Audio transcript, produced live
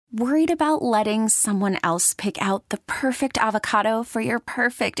Worried about letting someone else pick out the perfect avocado for your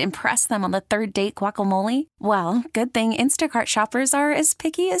perfect impress them on the third date guacamole? Well, good thing Instacart shoppers are as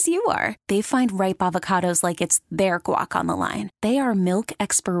picky as you are. They find ripe avocados like it's their guac on the line. They are milk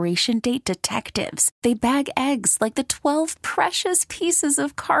expiration date detectives. They bag eggs like the 12 precious pieces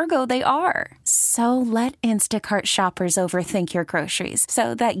of cargo they are. So let Instacart shoppers overthink your groceries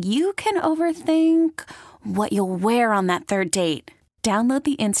so that you can overthink what you'll wear on that third date. Download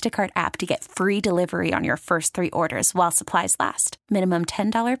the Instacart app to get free delivery on your first 3 orders while supplies last. Minimum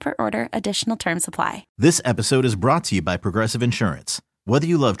 $10 per order. Additional terms apply. This episode is brought to you by Progressive Insurance. Whether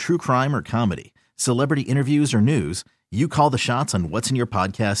you love true crime or comedy, celebrity interviews or news, you call the shots on what's in your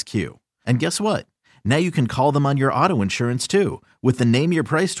podcast queue. And guess what? Now you can call them on your auto insurance too with the Name Your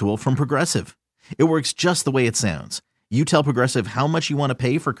Price tool from Progressive. It works just the way it sounds. You tell Progressive how much you want to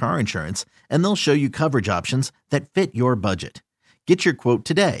pay for car insurance, and they'll show you coverage options that fit your budget. Get your quote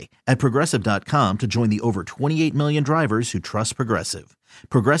today at Progressive.com to join the over 28 million drivers who trust Progressive.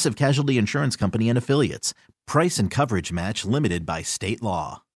 Progressive Casualty Insurance Company and Affiliates. Price and coverage match limited by state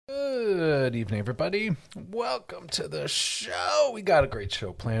law. Good evening, everybody. Welcome to the show. We got a great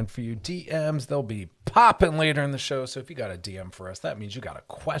show planned for you. DMs, they'll be popping later in the show. So if you got a DM for us, that means you got a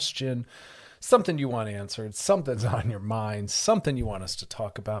question, something you want answered, something's on your mind, something you want us to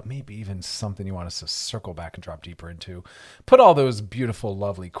talk about, maybe even something you want us to circle back and drop deeper into. Put all those beautiful,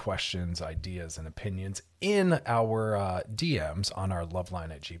 lovely questions, ideas, and opinions in our DMs on our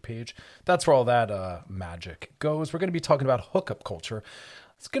Loveline at G page. That's where all that magic goes. We're going to be talking about hookup culture.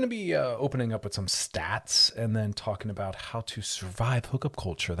 It's going to be opening up with some stats and then talking about how to survive hookup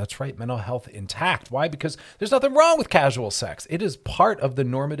culture. That's right, mental health intact. Why? Because there's nothing wrong with casual sex. It is part of the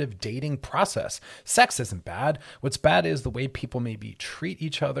normative dating process. Sex isn't bad. What's bad is the way people maybe treat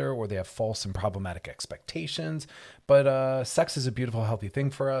each other or they have false and problematic expectations. But sex is a beautiful, healthy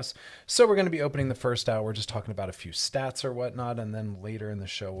thing for us. So we're going to be opening the first hour just talking about a few stats or whatnot. And then later in the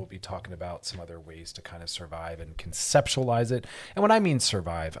show, we'll be talking about some other ways to kind of survive and conceptualize it. And when I mean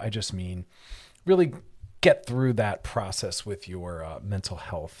survive, I just mean really get through that process with your mental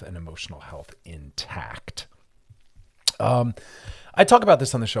health and emotional health intact. I talk about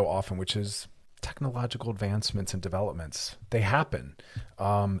this on the show often, which is technological advancements and developments. They happen.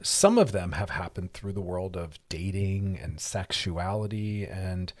 Some of them have happened through the world of dating and sexuality,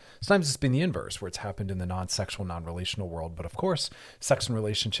 and sometimes it's been the inverse, where it's happened in the non-sexual, non-relational world. But of course, sex and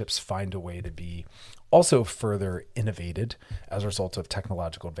relationships find a way to be also further innovated as a result of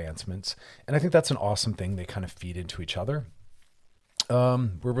technological advancements. And I think that's an awesome thing. They kind of feed into each other. We're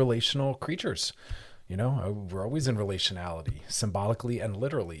relational creatures. You know, we're always in relationality, symbolically and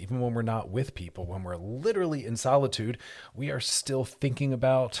literally. Even when we're not with people, when we're literally in solitude, we are still thinking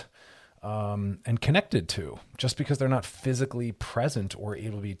about and connected to. Just because they're not physically present or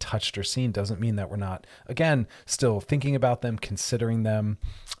able to be touched or seen doesn't mean that we're not, again, still thinking about them, considering them,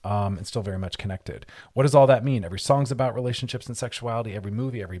 and still very much connected. What does all that mean? Every song's about relationships and sexuality, every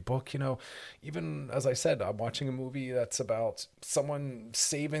movie, every book, you know. Even as I said, I'm watching a movie that's about someone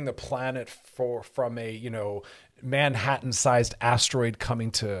saving the planet from a, you know, Manhattan-sized asteroid coming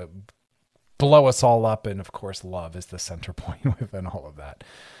to blow us all up. And of course, love is the center point within all of that.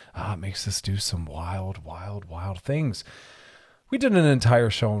 It makes us do some wild, wild, wild things. We did an entire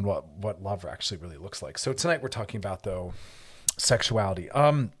show on what love actually really looks like. So tonight we're talking about, though, sexuality.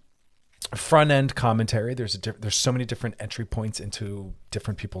 Front end commentary. There's so many different entry points into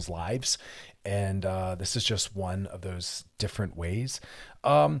different people's lives, and this is just one of those different ways.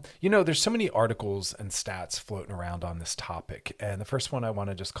 You know, there's so many articles and stats floating around on this topic, and the first one I want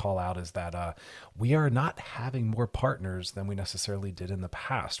to just call out is that we are not having more partners than we necessarily did in the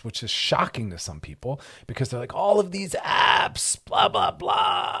past, which is shocking to some people because they're like, all of these apps, blah, blah,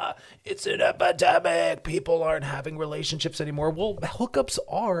 blah. It's an epidemic. People aren't having relationships anymore. Well, hookups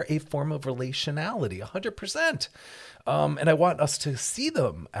are a form of relationality, 100%. And I want us to see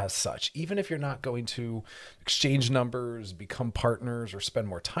them as such, even if you're not going to exchange numbers, become partners, or spend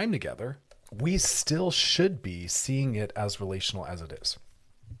more time together, we still should be seeing it as relational as it is.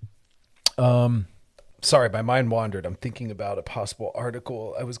 Sorry, my mind wandered. I'm thinking about a possible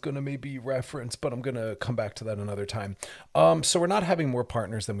article I was going to maybe reference, but I'm going to come back to that another time. So we're not having more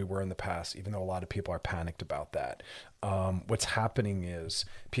partners than we were in the past, even though a lot of people are panicked about that. What's happening is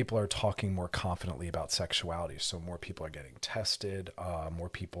people are talking more confidently about sexuality. So more people are getting tested. More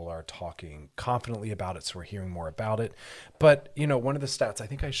people are talking confidently about it. So we're hearing more about it. But, you know, one of the stats, I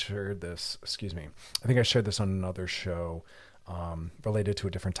think I shared this on another show related to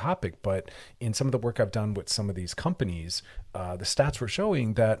a different topic, but in some of the work I've done with some of these companies, the stats were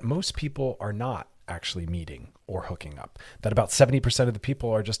showing that most people are not actually meeting or hooking up. That about 70% of the people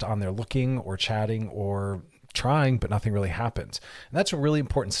are just on there looking or chatting or trying, but nothing really happens. And that's a really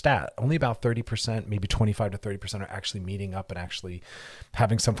important stat. Only about 30%, maybe 25 to 30% are actually meeting up and actually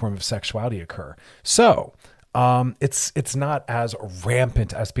having some form of sexuality occur. So it's not as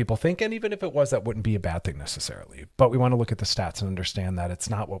rampant as people think. And even if it was, that wouldn't be a bad thing necessarily. But we want to look at the stats and understand that it's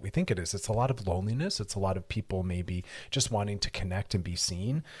not what we think it is. It's a lot of loneliness. It's a lot of people maybe just wanting to connect and be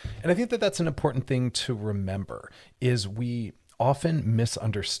seen. And I think that that's an important thing to remember is we often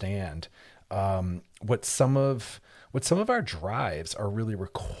misunderstand what some of our drives are really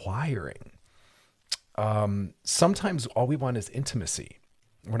requiring. Sometimes all we want is intimacy.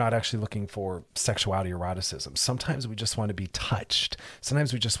 We're not actually looking for sexuality or eroticism. Sometimes we just want to be touched.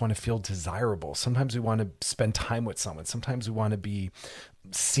 Sometimes we just want to feel desirable. Sometimes we want to spend time with someone. Sometimes we want to be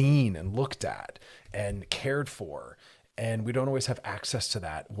seen and looked at and cared for. And we don't always have access to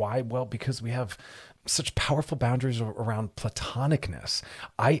that. Why? Well, because we have such powerful boundaries around platonicness.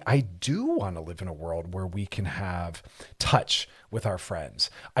 I do want to live in a world where we can have touch with our friends.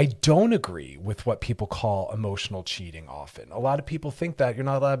 I don't agree with what people call emotional cheating often. A lot of people think that you're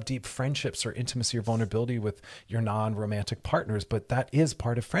not allowed to have deep friendships or intimacy or vulnerability with your non-romantic partners, but that is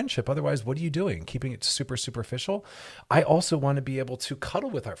part of friendship. Otherwise, what are you doing? Keeping it super superficial? I also want to be able to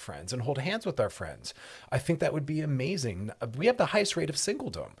cuddle with our friends and hold hands with our friends. I think that would be amazing. We have the highest rate of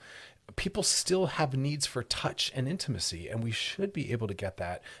singledom. People still have needs for touch and intimacy, and we should be able to get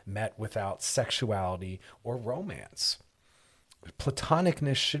that met without sexuality or romance.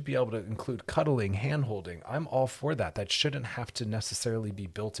 Platonicness should be able to include cuddling, hand-holding. I'm all for that. That shouldn't have to necessarily be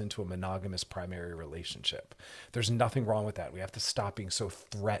built into a monogamous primary relationship. There's nothing wrong with that. We have to stop being so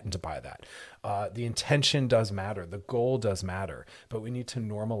threatened by that. The intention does matter. The goal does matter, but we need to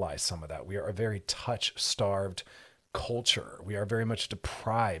normalize some of that. We are a very touch-starved culture. We are very much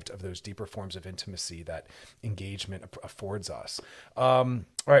deprived of those deeper forms of intimacy that engagement affords us. All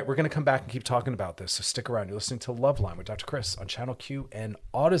right, we're going to come back and keep talking about this. So stick around. You're listening to Loveline with Dr. Chris on Channel Q and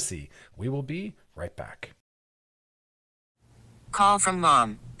Odyssey. We will be right back. Call from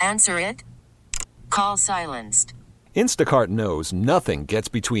mom. Answer it. Call silenced. Instacart knows nothing gets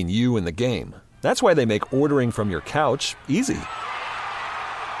between you and the game. That's why they make ordering from your couch easy.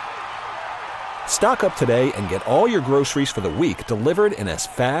 Stock up today and get all your groceries for the week delivered in as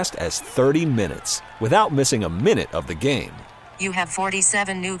fast as 30 minutes without missing a minute of the game. You have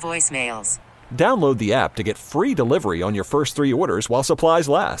 47 new voicemails. Download the app to get free delivery on your first 3 orders while supplies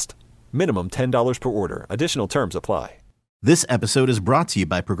last. Minimum $10 per order. Additional terms apply. This episode is brought to you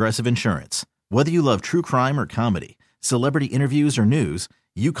by Progressive Insurance. Whether you love true crime or comedy, celebrity interviews or news,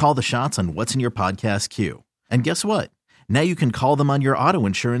 you call the shots on what's in your podcast queue. And guess what? Now you can call them on your auto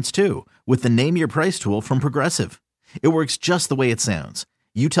insurance too with the Name Your Price tool from Progressive. It works just the way it sounds.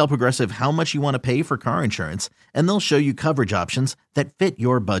 You tell Progressive how much you want to pay for car insurance, and they'll show you coverage options that fit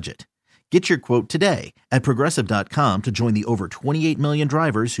your budget. Get your quote today at Progressive.com to join the over 28 million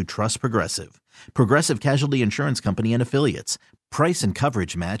drivers who trust Progressive. Progressive Casualty Insurance Company and Affiliates. Price and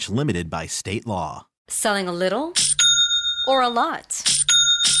coverage match limited by state law. Selling a little or a lot?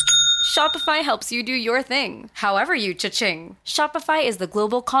 Shopify helps you do your thing, however you cha-ching. Shopify is the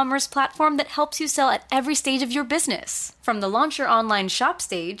global commerce platform that helps you sell at every stage of your business. From the launch your online shop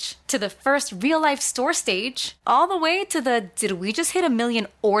stage, to the first real-life store stage, all the way to the did we just hit 1 million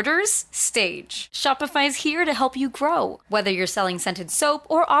orders stage. Shopify's here to help you grow. Whether you're selling scented soap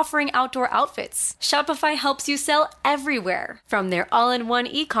or offering outdoor outfits, Shopify helps you sell everywhere. From their all-in-one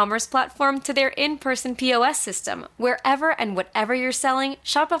e-commerce platform to their in-person POS system, wherever and whatever you're selling,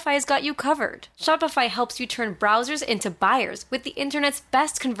 Shopify's got you covered. Shopify helps you turn browsers into buyers with the internet's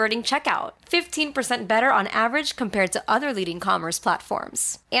best converting checkout. 15% better on average compared to other leading commerce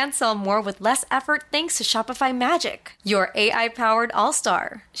platforms. And sell more with less effort thanks to Shopify Magic, your AI-powered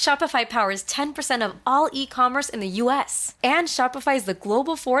all-star. Shopify powers 10% of all e-commerce in the US. And Shopify is the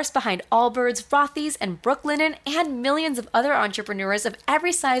global force behind Allbirds, Rothy's, and Brooklinen, and millions of other entrepreneurs of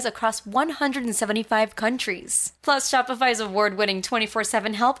every size across 175 countries. Plus, Shopify's award-winning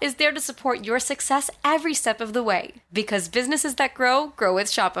 24/7 help is there to support your success every step of the way. Because businesses that grow, grow with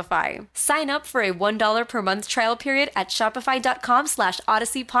Shopify. Sign up for a $1 per month trial period at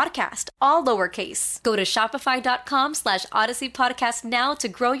shopify.com/Odyssey Podcast, all lowercase. Go to shopify.com/Odyssey Podcast now to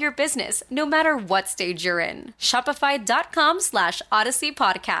grow your business, no matter what stage you're in. Shopify.com/Odyssey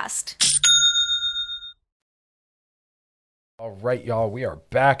Podcast. All right, y'all, we are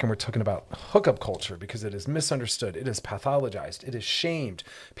back and we're talking about hookup culture because it is misunderstood. It is pathologized. It is shamed.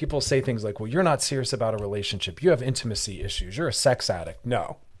 People say things like, well, you're not serious about a relationship. You have intimacy issues. You're a sex addict.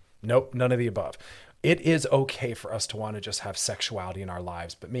 No. Nope, none of the above. It is okay for us to want to just have sexuality in our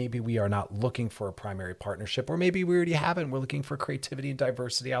lives, but maybe we are not looking for a primary partnership, or maybe we already have it and we're looking for creativity and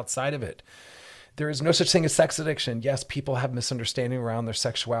diversity outside of it. There is no such thing as sex addiction. Yes, people have misunderstanding around their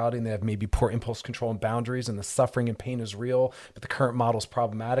sexuality and they have maybe poor impulse control and boundaries, and the suffering and pain is real, but the current model is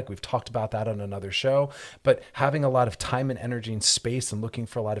problematic. We've talked about that on another show. But having a lot of time and energy and space and looking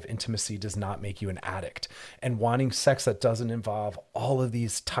for a lot of intimacy does not make you an addict. And wanting sex that doesn't involve all of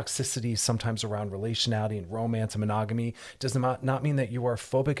these toxicities, sometimes around relationality and romance and monogamy, does not mean that you are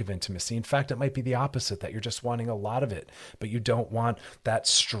phobic of intimacy. In fact, it might be the opposite, that you're just wanting a lot of it, but you don't want that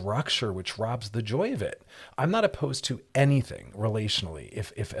structure which robs the joy of it. I'm not opposed to anything relationally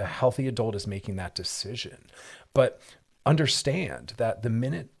if a healthy adult is making that decision. But understand that the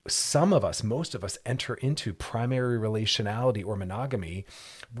minute some of us, most of us, enter into primary relationality or monogamy,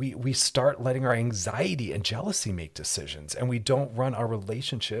 we start letting our anxiety and jealousy make decisions, and we don't run our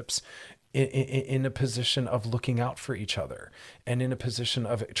relationships in a position of looking out for each other and in a position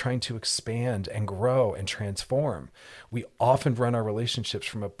of trying to expand and grow and transform. We often run our relationships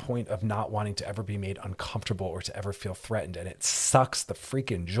from a point of not wanting to ever be made uncomfortable or to ever feel threatened. And it sucks the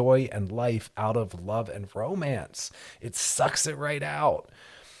freaking joy and life out of love and romance. It sucks it right out.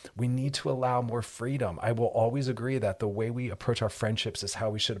 We need to allow more freedom. I will always agree that the way we approach our friendships is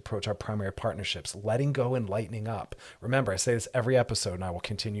how we should approach our primary partnerships, letting go and lightening up. Remember, I say this every episode and I will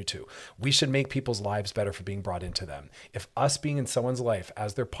continue to. We should make people's lives better for being brought into them. If us being in someone's life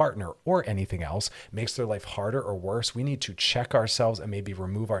as their partner or anything else makes their life harder or worse, we need to check ourselves and maybe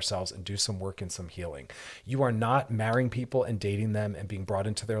remove ourselves and do some work and some healing. You are not marrying people and dating them and being brought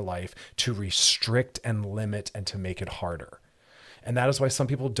into their life to restrict and limit and to make it harder. And that is why some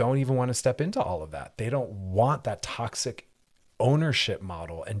people don't even want to step into all of that. They don't want that toxic ownership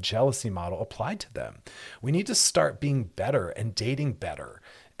model and jealousy model applied to them. We need to start being better and dating better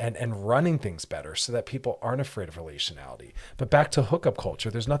and running things better so that people aren't afraid of relationality. But back to hookup culture,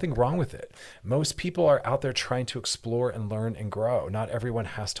 there's nothing wrong with it. Most people are out there trying to explore and learn and grow. Not everyone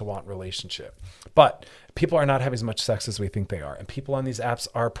has to want relationship. But people are not having as much sex as we think they are. And people on these apps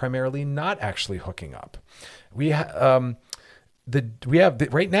are primarily not actually hooking up. Right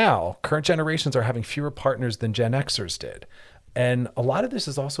now, current generations are having fewer partners than Gen Xers did. And a lot of this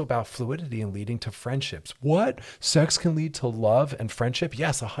is also about fluidity and leading to friendships. What? Sex can lead to love and friendship?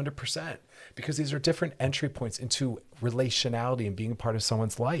 Yes, 100%. Because these are different entry points into relationality and being a part of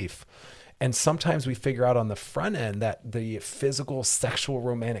someone's life. And sometimes we figure out on the front end that the physical, sexual,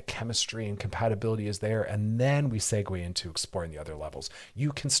 romantic chemistry and compatibility is there. And then we segue into exploring the other levels.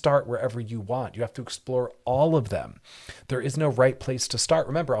 You can start wherever you want. You have to explore all of them. There is no right place to start.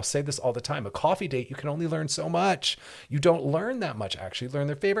 Remember, I'll say this all the time. A coffee date, you can only learn so much. You don't learn that much, actually. Learn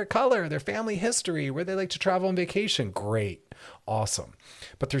their favorite color, their family history, where they like to travel on vacation. Great. Awesome.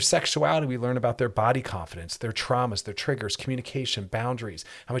 But through sexuality, we learn about their body confidence, their traumas, their triggers, communication, boundaries,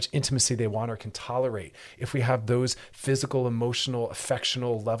 how much intimacy they want or can tolerate. If we have those physical, emotional,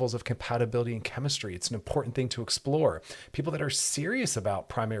 affectional levels of compatibility and chemistry, it's an important thing to explore. People that are serious about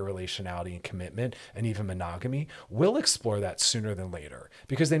primary relationality and commitment and even monogamy will explore that sooner than later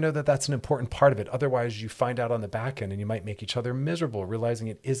because they know that that's an important part of it. Otherwise, you find out on the back end and you might make each other miserable, realizing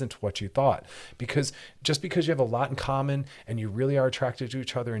it isn't what you thought. Because just because you have a lot in common and you really are attracted to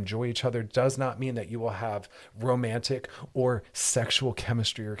each other, enjoy each other, does not mean that you will have romantic or sexual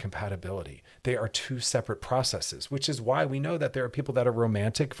chemistry or compatibility. They are two separate processes, which is why we know that there are people that are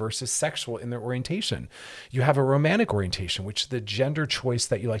romantic versus sexual in their orientation. You have a romantic orientation, which is the gender choice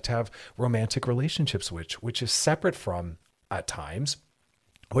that you like to have romantic relationships with, which is separate from, at times,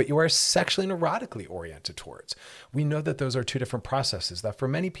 what you are sexually and erotically oriented towards. We know that those are two different processes that for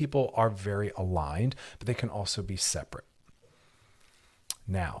many people are very aligned, but they can also be separate.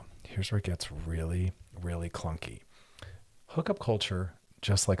 Now, here's where it gets really, really clunky. Hookup culture,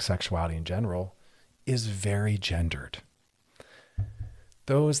 just like sexuality in general, is very gendered.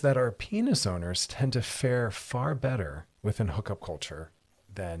 Those that are penis owners tend to fare far better within hookup culture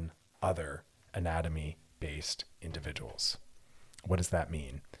than other anatomy-based individuals. What does that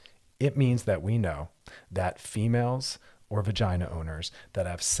mean? It means that we know that females or vagina owners that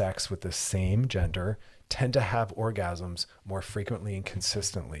have sex with the same gender tend to have orgasms more frequently and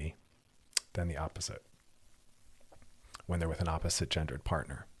consistently than the opposite when they're with an opposite gendered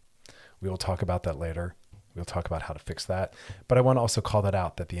partner. We will talk about that later. We'll talk about how to fix that. But I want to also call that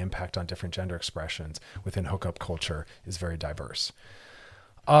out, that the impact on different gender expressions within hookup culture is very diverse.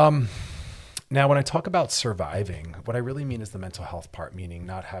 Now, when I talk about surviving, what I really mean is the mental health part, meaning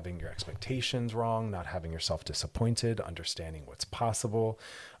not having your expectations wrong, not having yourself disappointed, understanding what's possible.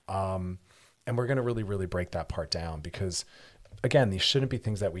 And we're going to really, really break that part down because again, these shouldn't be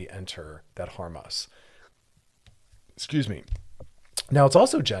things that we enter that harm us. Excuse me. Now, it's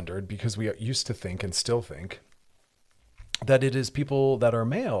also gendered because we used to think and still think that it is people that are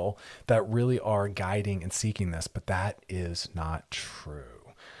male that really are guiding and seeking this, but that is not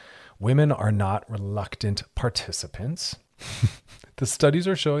true. Women are not reluctant participants. The studies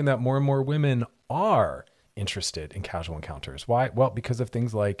are showing that more and more women are interested in casual encounters. Why? Well, because of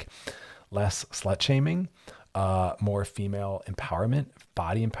things like less slut shaming, more female empowerment,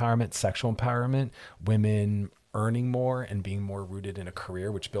 body empowerment, sexual empowerment, women earning more and being more rooted in a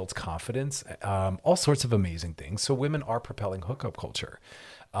career, which builds confidence, all sorts of amazing things. So women are propelling hookup culture.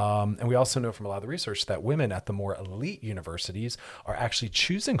 And we also know from a lot of the research that women at the more elite universities are actually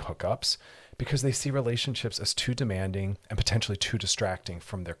choosing hookups because they see relationships as too demanding and potentially too distracting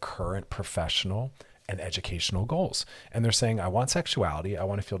from their current professional and educational goals. And they're saying, I want sexuality. I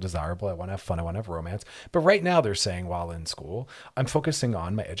want to feel desirable. I want to have fun. I want to have romance. But right now they're saying, while in school, I'm focusing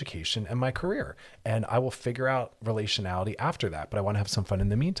on my education and my career, and I will figure out relationality after that. But I want to have some fun in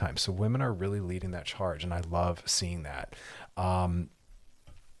the meantime. So women are really leading that charge. And I love seeing that.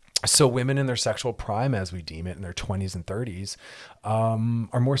 So women in their sexual prime, as we deem it, in their 20s and 30s,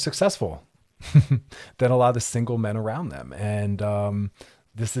 are more successful than a lot of the single men around them. And,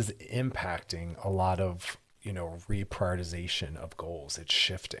 this is impacting a lot of, reprioritization of goals. It's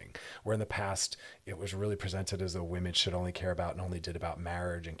shifting. Where in the past, it was really presented as though women should only care about and only did about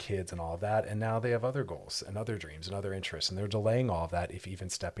marriage and kids and all of that. And now they have other goals and other dreams and other interests. And they're delaying all of that, if even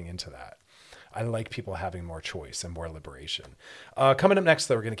stepping into that. I like people having more choice and more liberation. Coming up next,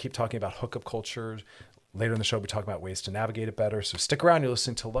 though, we're going to keep talking about hookup culture. Later in the show, we'll be talking about ways to navigate it better. So stick around. You're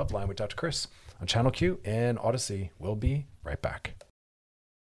listening to Loveline with Dr. Chris on Channel Q and Odyssey. We'll be right back.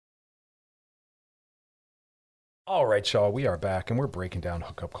 All right, y'all, we are back and we're breaking down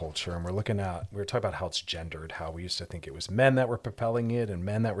hookup culture, and we're talking about how it's gendered, how we used to think it was men that were propelling it and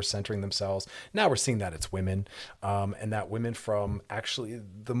men that were centering themselves. Now we're seeing that it's women, and that women from actually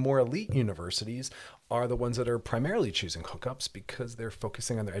the more elite universities are the ones that are primarily choosing hookups because they're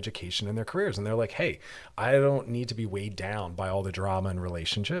focusing on their education and their careers. And they're like, hey, I don't need to be weighed down by all the drama and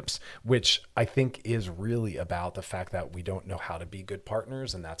relationships, which I think is really about the fact that we don't know how to be good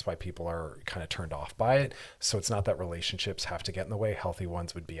partners. And that's why people are kind of turned off by it. So it's not that relationships have to get in the way. Healthy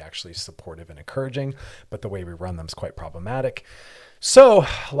ones would be actually supportive and encouraging, but the way we run them is quite problematic. So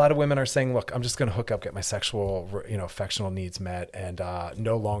a lot of women are saying, look, I'm just going to hook up, get my sexual, affectional needs met. And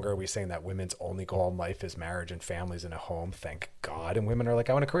no longer are we saying that women's only goal in life is marriage and families and a home. Thank God. And women are like,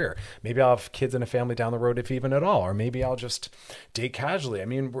 I want a career. Maybe I'll have kids and a family down the road, if even at all. Or maybe I'll just date casually. I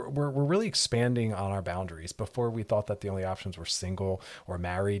mean, we're really expanding on our boundaries. Before we thought that the only options were single or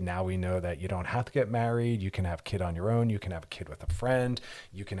married. Now we know that you don't have to get married. You can have a kid on your own. You can have a kid with a friend.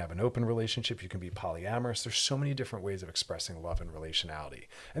 You can have an open relationship. You can be polyamorous. There's so many different ways of expressing love and relationship.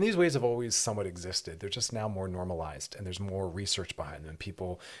 And these ways have always somewhat existed. They're just now more normalized, and there's more research behind them.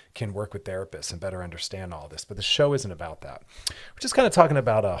 People can work with therapists and better understand all this, but the show isn't about that. We're just kind of talking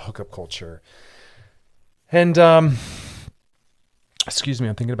about hookup culture. And excuse me,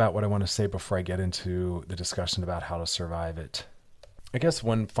 I'm thinking about what I want to say before I get into the discussion about how to survive it. I guess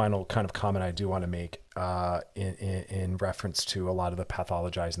one final kind of comment I do want to make in reference to a lot of the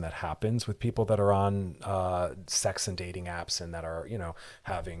pathologizing that happens with people that are on sex and dating apps and that are,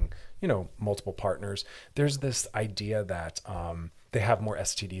 having, multiple partners. There's this idea that they have more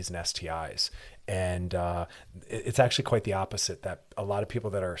STDs and STIs. And it's actually quite the opposite, that a lot of people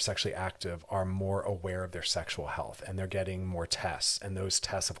that are sexually active are more aware of their sexual health, and they're getting more tests. And those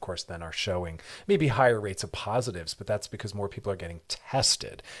tests, of course, then are showing maybe higher rates of positives, but that's because more people are getting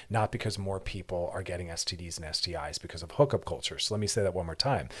tested, not because more people are getting STDs and STIs because of hookup culture. So let me say that one more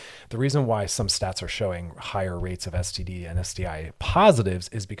time. The reason why some stats are showing higher rates of STD and STI positives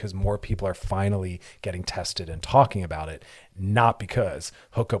is because more people are finally getting tested and talking about it, not because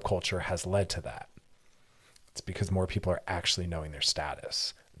hookup culture has led to that. It's because more people are actually knowing their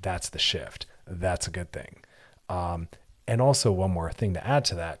status. That's the shift. That's a good thing. And also one more thing to add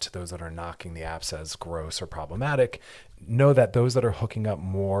to that, to those that are knocking the apps as gross or problematic, know that those that are hooking up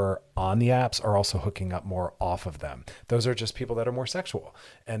more on the apps are also hooking up more off of them. Those are just people that are more sexual,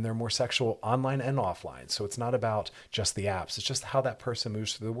 and they're more sexual online and offline. So it's not about just the apps. It's just how that person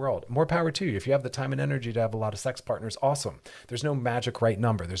moves through the world. More power to you. If you have the time and energy to have a lot of sex partners, awesome. There's no magic right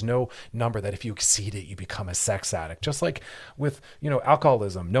number. There's no number that if you exceed it, you become a sex addict. Just like with,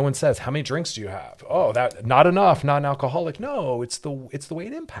 alcoholism, no one says, how many drinks do you have? Oh, that not enough, not an alcoholic. No, it's the way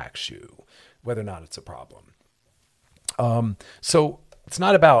it impacts you, whether or not it's a problem. So it's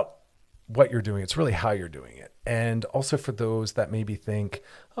not about what you're doing. It's really how you're doing it. And also for those that maybe think,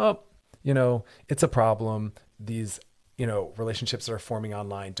 it's a problem. These, relationships that are forming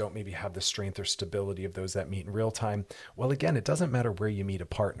online don't maybe have the strength or stability of those that meet in real time. Well, again, it doesn't matter where you meet a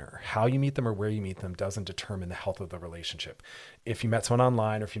partner. How you meet them or where you meet them doesn't determine the health of the relationship. If you met someone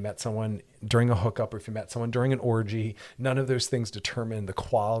online, or if you met someone during a hookup, or if you met someone during an orgy, none of those things determine the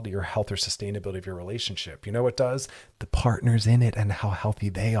quality or health or sustainability of your relationship. You know what does? The partners in it and how healthy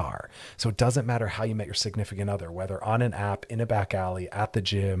they are. So it doesn't matter how you met your significant other, whether on an app, in a back alley, at the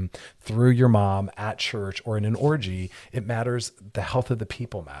gym, through your mom, at church, or in an orgy. It matters. The health of the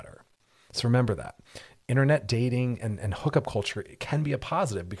people matter. So remember that. Internet dating and hookup culture, it can be a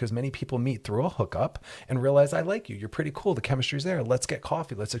positive because many people meet through a hookup and realize, I like you. You're pretty cool. The chemistry's there. Let's get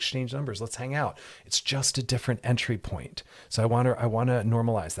coffee. Let's exchange numbers. Let's hang out. It's just a different entry point. So I want to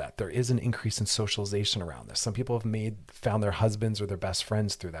normalize that. There is an increase in socialization around this. Some people have found their husbands or their best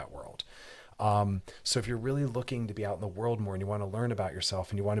friends through that world. So if you're really looking to be out in the world more and you want to learn about yourself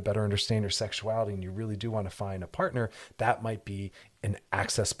and you want to better understand your sexuality and you really do want to find a partner, that might be an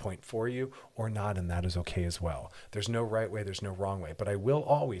access point for you or not. And that is okay as well. There's no right way. There's no wrong way. But I will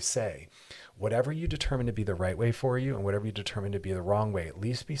always say, whatever you determine to be the right way for you and whatever you determine to be the wrong way, at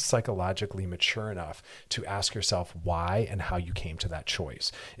least be psychologically mature enough to ask yourself why and how you came to that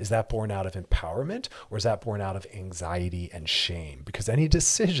choice. Is that born out of empowerment or is that born out of anxiety and shame? Because any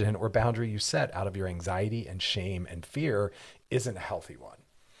decision or boundary you set out of your anxiety and shame and fear isn't a healthy one.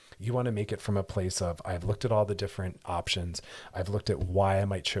 You want to make it from a place of, I've looked at all the different options. I've looked at why I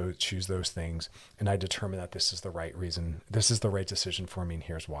might choose those things. And I determine that this is the right reason. This is the right decision for me. And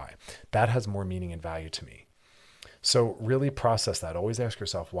here's why. That has more meaning and value to me. So really process that. Always ask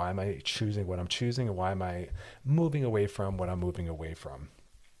yourself, why am I choosing what I'm choosing? And why am I moving away from what I'm moving away from?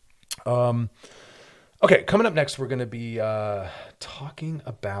 Okay, coming up next, we're going to be talking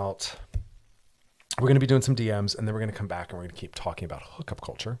about, we're going to be doing some DMs, and then we're going to come back and we're going to keep talking about hookup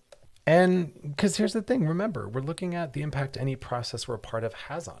culture. And because here's the thing, remember, we're looking at the impact any process we're a part of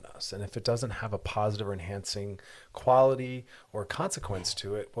has on us. And if it doesn't have a positive or enhancing quality or consequence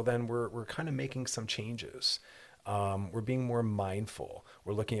to it, well, then we're kind of making some changes. We're being more mindful.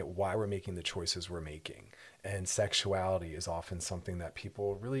 We're looking at why we're making the choices we're making. And sexuality is often something that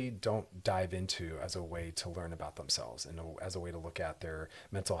people really don't dive into as a way to learn about themselves and as a way to look at their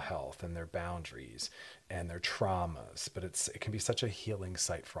mental health and their boundaries and their traumas. But it can be such a healing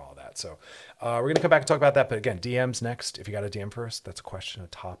site for all that. So we're going to come back and talk about that. But again, DMs next. If you got a DM for us, that's a question, a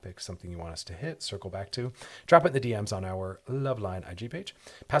topic, something you want us to hit, circle back to, drop it in the DMs on our Loveline IG page.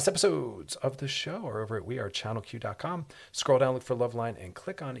 Past episodes of the show are over at wearechannelq.com. Scroll down, look for Loveline, and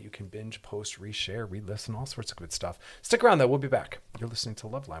click on it. You can binge, post, reshare, re-listen, all sorts of good stuff. Stick around, though. We'll be back. You're listening to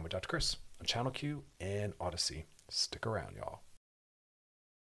Loveline with Dr. Chris on Channel Q and Odyssey. Stick around, y'all.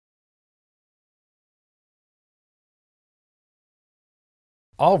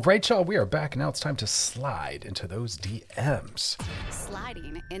 All right, y'all, we are back. Now it's time to slide into those DMs.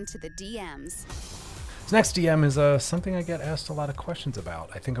 Sliding into the DMs. This next DM is something I get asked a lot of questions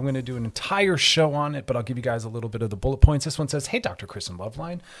about. I think I'm going to do an entire show on it, but I'll give you guys a little bit of the bullet points. This one says, hey, Dr. Chris and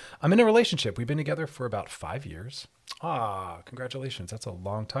Loveline. I'm in a relationship. We've been together for about 5 years. Congratulations. That's a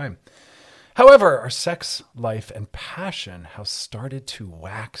long time. However, our sex life and passion have started to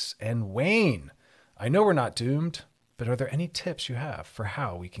wax and wane. I know we're not doomed, but are there any tips you have for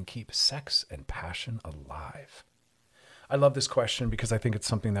how we can keep sex and passion alive? I love this question because I think it's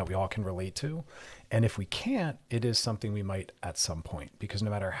something that we all can relate to. And if we can't, it is something we might at some point, because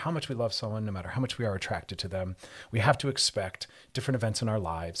no matter how much we love someone, no matter how much we are attracted to them, we have to expect different events in our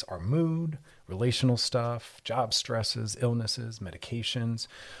lives, our mood, relational stuff, job stresses, illnesses, medications.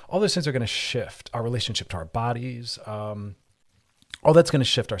 All those things are going to shift our relationship to our bodies. All that's going to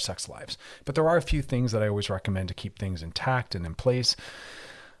shift our sex lives. But there are a few things that I always recommend to keep things intact and in place.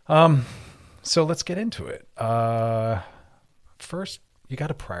 So let's get into it. First, you got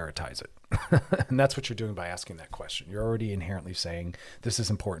to prioritize it. And that's what you're doing by asking that question. You're already inherently saying, this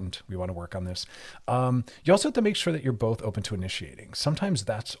is important. We want to work on this. You also have to make sure that you're both open to initiating. Sometimes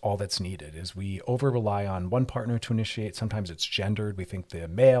that's all that's needed is we over rely on one partner to initiate. Sometimes it's gendered. We think the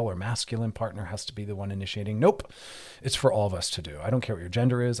male or masculine partner has to be the one initiating. Nope. It's for all of us to do. I don't care what your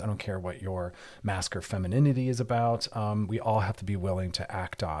gender is. I don't care what your mask or femininity is about. We all have to be willing to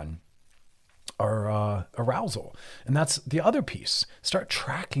act on our arousal. And that's the other piece. Start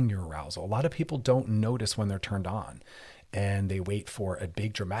tracking your arousal. A lot of people don't notice when they're turned on, and they wait for a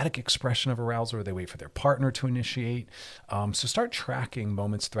big dramatic expression of arousal, or they wait for their partner to initiate. So start tracking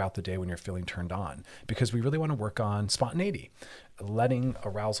moments throughout the day when you're feeling turned on, because we really want to work on spontaneity, letting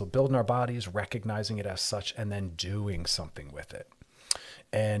arousal build in our bodies, recognizing it as such, and then doing something with it.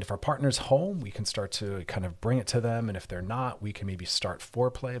 And if our partner's home, we can start to kind of bring it to them. And if they're not, we can maybe start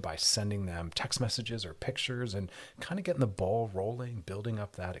foreplay by sending them text messages or pictures and kind of getting the ball rolling, building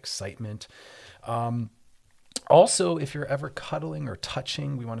up that excitement. Also, if you're ever cuddling or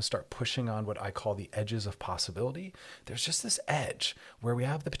touching, we want to start pushing on what I call the edges of possibility. There's just this edge where we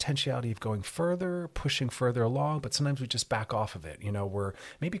have the potentiality of going further, pushing further along, but sometimes we just back off of it. We're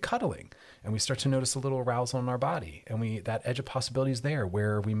maybe cuddling and we start to notice a little arousal in our body. And that edge of possibility is there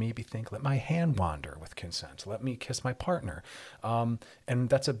where we maybe think, let my hand wander with consent. Let me kiss my partner. And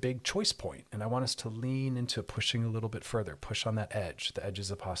that's a big choice point. And I want us to lean into pushing a little bit further, push on that edge, the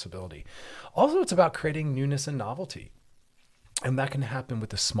edges of possibility. Also, it's about creating newness and novelty. And that can happen with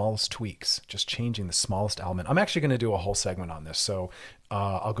the smallest tweaks, just changing the smallest element. I'm actually going to do a whole segment on this, so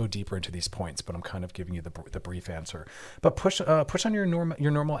I'll go deeper into these points, but I'm kind of giving you the brief answer. But push on your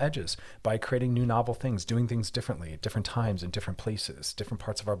normal edges by creating new novel things, doing things differently at different times in different places, different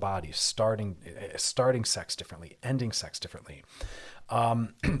parts of our bodies, starting sex differently, ending sex differently.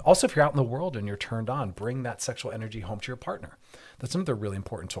 Also, if you're out in the world and you're turned on, bring that sexual energy home to your partner. That's another really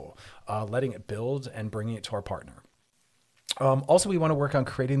important tool, letting it build and bringing it to our partner. Also, we want to work on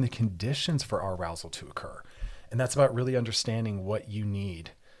creating the conditions for our arousal to occur. And that's about really understanding what you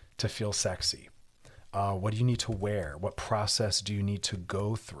need to feel sexy. What do you need to wear? What process do you need to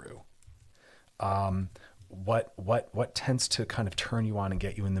go through? What tends to kind of turn you on and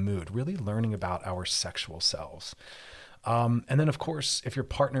get you in the mood? Really learning about our sexual selves. And then, of course, if your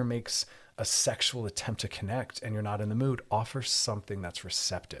partner makes a sexual attempt to connect and you're not in the mood, offer something that's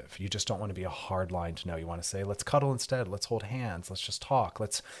receptive. You just don't want to be a hard line to know. You want to say, let's cuddle instead. Let's hold hands. Let's just talk.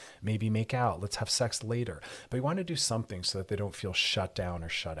 Let's maybe make out. Let's have sex later. But you want to do something so that they don't feel shut down or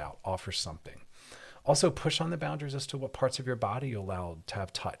shut out. Offer something. Also, push on the boundaries as to what parts of your body you allow to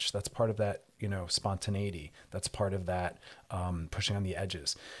have touch. That's part of that, spontaneity. That's part of that pushing on the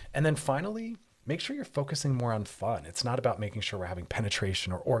edges. And then finally, make sure you're focusing more on fun. It's not about making sure we're having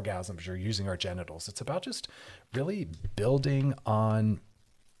penetration or orgasms or using our genitals. It's about just really building on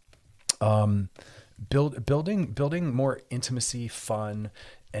building more intimacy, fun,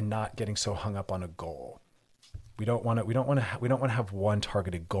 and not getting so hung up on a goal. We don't want to have one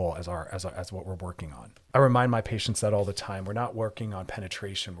targeted goal as what we're working on. I remind my patients that all the time. We're not working on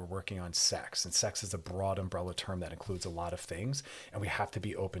penetration, we're working on sex. And sex is a broad umbrella term that includes a lot of things. And we have to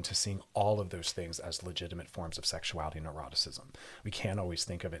be open to seeing all of those things as legitimate forms of sexuality and eroticism. We can't always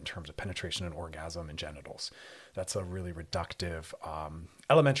think of it in terms of penetration and orgasm and genitals. That's a really reductive,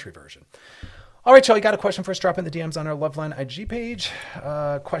 elementary version. All right, y'all, you got a question for us? Drop in the DMs on our Loveline IG page.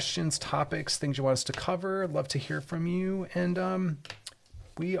 Questions, topics, things you want us to cover. Love to hear from you. And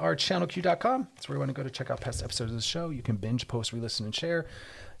we are channelq.com. That's where you want to go to check out past episodes of the show. You can binge, post, re-listen, and share.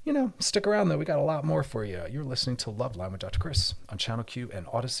 Stick around, though. We got a lot more for you. You're listening to Loveline with Dr. Chris on Channel Q and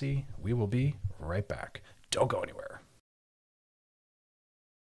Odyssey. We will be right back. Don't go anywhere.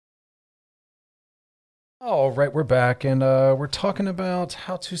 All right, we're back, and we're talking about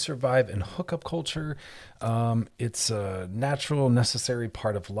how to survive in hookup culture. It's a natural, necessary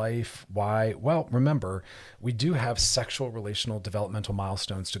part of life. Why? Well, remember, we do have sexual, relational, developmental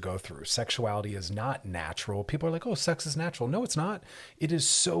milestones to go through. Sexuality is not natural. People are like, oh, sex is natural. No, it's not. It is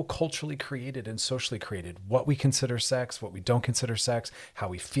so culturally created and socially created. What we consider sex, what we don't consider sex, how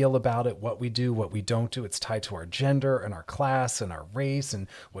we feel about it, what we do, what we don't do. It's tied to our gender and our class and our race and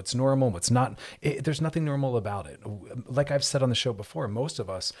what's normal, what's not. There's nothing normal about it. Like I've said on the show before, most of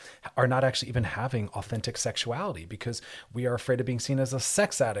us are not actually even having authentic sexuality because we are afraid of being seen as a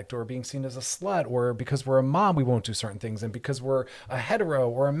sex addict or being seen as a slut, or because we're a mom, we won't do certain things. And because we're a hetero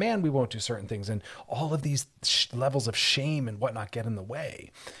or a man, we won't do certain things. And all of these levels of shame and whatnot get in the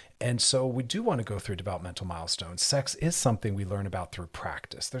way. And so we do want to go through developmental milestones. Sex is something we learn about through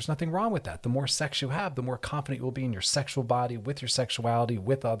practice. There's nothing wrong with that. The more sex you have, the more confident you will be in your sexual body, with your sexuality,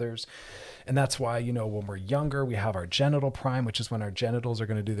 with others. And that's why, when we're younger, we have our genital prime, which is when our genitals are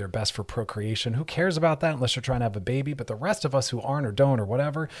going to do their best for procreation. Who cares about that unless you're trying to have a baby? But the rest of us who aren't or don't or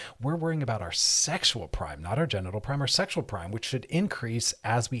whatever, we're worrying about our sexual prime, not our genital prime, our sexual prime, which should increase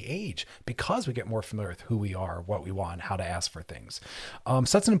as we age because we get more familiar with who we are, what we want, how to ask for things. So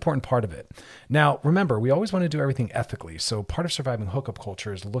that's an important part of it. Now, remember, we always want to do everything ethically. So part of surviving hookup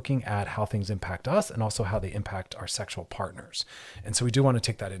culture is looking at how things impact us and also how they impact our sexual partners. And so we do want to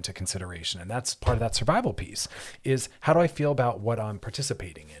take that into consideration. And that's part of that survival piece is how do I feel about what I'm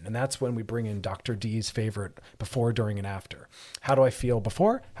participating in? And that's when we bring in Dr. D's favorite before, during, and after. How do I feel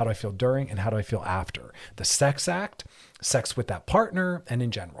before? How do I feel during? And how do I feel after? The sex act, sex with that partner, and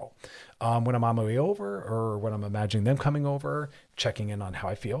in general. When I'm on my way over or when I'm imagining them coming over, checking in on how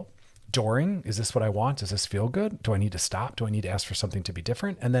I feel. During, is this what I want? Does this feel good? Do I need to stop? Do I need to ask for something to be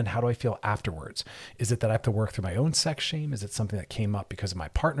different? And then how do I feel afterwards? Is it that I have to work through my own sex shame? Is it something that came up because of my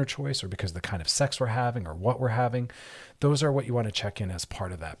partner choice or because of the kind of sex we're having or what we're having? Those are what you want to check in as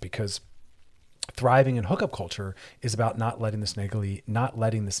part of that, because thriving in hookup culture is about not letting this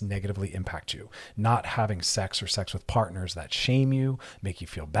negatively impact you, not having sex or sex with partners that shame you, make you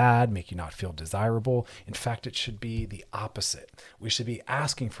feel bad, make you not feel desirable. In fact, it should be the opposite. We should be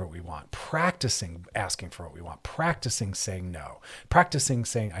asking for what we want, practicing asking for what we want, practicing saying no, practicing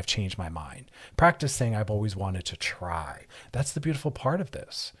saying I've changed my mind, practice saying I've always wanted to try. That's the beautiful part of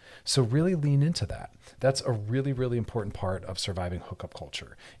this. So really lean into that. That's a really, really important part of surviving hookup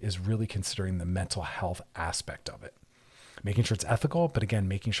culture, is really considering the mental health aspect of it. Making sure it's ethical, but again,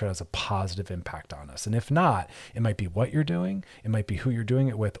 making sure it has a positive impact on us. And if not, it might be what you're doing, it might be who you're doing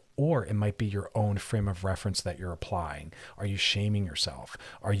it with, or it might be your own frame of reference that you're applying. Are you shaming yourself?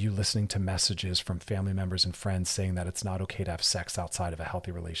 Are you listening to messages from family members and friends saying that it's not okay to have sex outside of a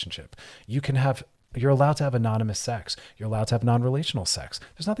healthy relationship? You're allowed to have anonymous sex. You're allowed to have non-relational sex.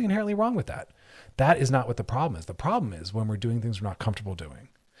 There's nothing inherently wrong with that. That is not what the problem is. The problem is when we're doing things we're not comfortable doing,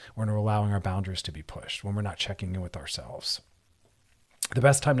 when we're allowing our boundaries to be pushed, when we're not checking in with ourselves. The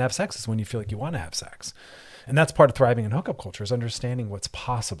best time to have sex is when you feel like you want to have sex. And that's part of thriving in hookup culture, is understanding what's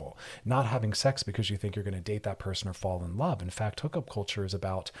possible, not having sex because you think you're going to date that person or fall in love. In fact, hookup culture is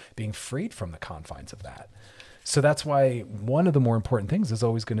about being freed from the confines of that. So that's why one of the more important things is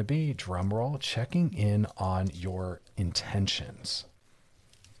always going to be, drumroll, checking in on your intentions.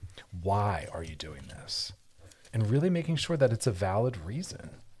 Why are you doing this? And really making sure that it's a valid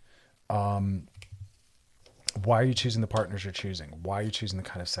reason. Why are you choosing the partners you're choosing? Why are you choosing the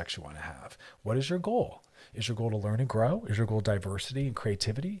kind of sex you want to have? What is your goal? Is your goal to learn and grow? Is your goal diversity and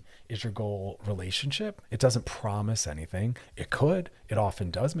creativity? Is your goal relationship? It doesn't promise anything. It could. It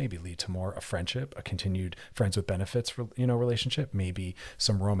often does maybe lead to more a friendship, a continued friends with benefits, relationship, maybe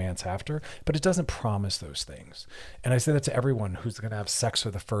some romance after, but it doesn't promise those things. And I say that to everyone who's going to have sex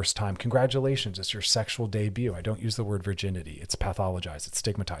for the first time. Congratulations. It's your sexual debut. I don't use the word virginity. It's pathologized. It's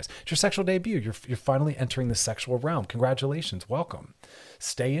stigmatized. It's your sexual debut. You're finally entering the sexual realm. Congratulations. Welcome.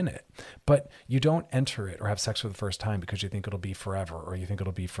 Stay in it. But you don't enter it or have sex for the first time because you think it'll be forever or you think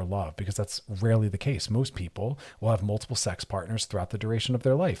it'll be for love, because that's rarely the case. Most people will have multiple sex partners throughout the duration of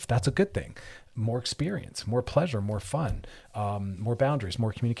their life. That's a good thing. More experience, more pleasure, more fun, more boundaries,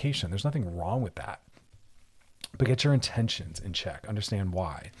 more communication. There's nothing wrong with that. But get your intentions in check. Understand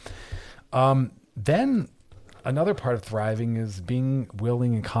why. Then another part of thriving is being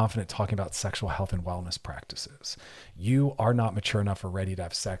willing and confident talking about sexual health and wellness practices. You are not mature enough or ready to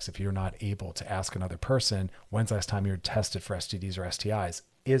have sex if you're not able to ask another person, when's the last time you were tested for STDs or STIs?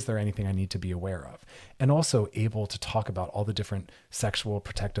 Is there anything I need to be aware of? And also able to talk about all the different sexual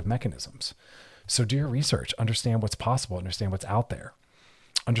protective mechanisms. So do your research, understand what's possible, understand what's out there.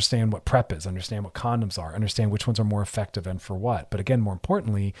 Understand what PrEP is, understand what condoms are, understand which ones are more effective and for what. But again, more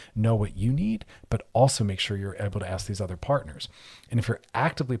importantly, know what you need, but also make sure you're able to ask these other partners. And if you're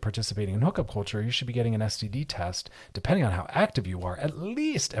actively participating in hookup culture, you should be getting an STD test, depending on how active you are, at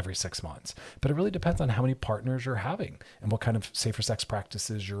least every 6 months. But it really depends on how many partners you're having and what kind of safer sex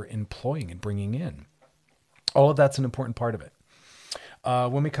practices you're employing and bringing in. All of that's an important part of it.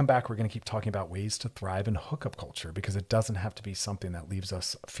 When we come back, we're going to keep talking about ways to thrive in hookup culture, because it doesn't have to be something that leaves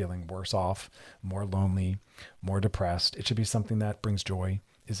us feeling worse off, more lonely, more depressed. It should be something that brings joy,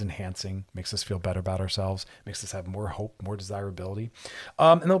 is enhancing, makes us feel better about ourselves, makes us have more hope, more desirability.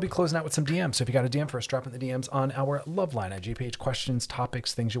 And they'll be closing out with some DMs. So if you got a DM for us, drop in the DMs on our love line at GPH. Questions,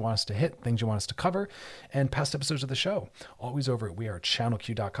 topics, things you want us to hit, things you want us to cover, and past episodes of the show. Always over at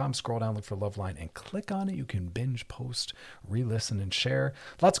wearechannelq.com. Scroll down, look for Love Line, and click on it. You can binge, post, re-listen, and share.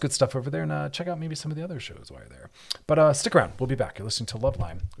 Lots of good stuff over there. And check out maybe some of the other shows while you're there. But stick around. We'll be back. You're listening to Love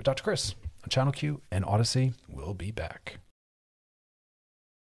Line with Dr. Chris on Channel Q and Odyssey. We'll be back.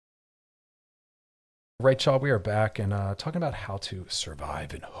 Right, y'all, we are back and talking about how to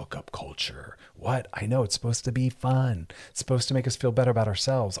survive in hookup culture. What? I know it's supposed to be fun. It's supposed to make us feel better about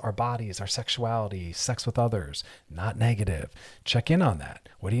ourselves, our bodies, our sexuality, sex with others, not negative. Check in on that.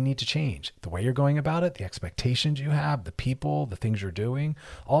 What do you need to change? The way you're going about it, the expectations you have, the people, the things you're doing,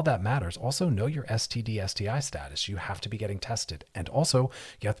 all that matters. Also, know your STD, STI status. You have to be getting tested. And also,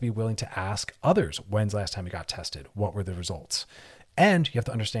 you have to be willing to ask others, when's the last time you got tested? What were the results? And you have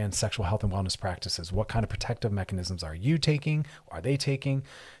to understand sexual health and wellness practices. What kind of protective mechanisms are you taking? Are they taking?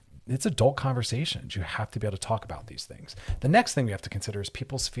 It's adult conversations. You have to be able to talk about these things. The next thing we have to consider is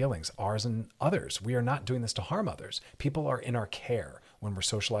people's feelings, ours and others. We are not doing this to harm others. People are in our care. when we're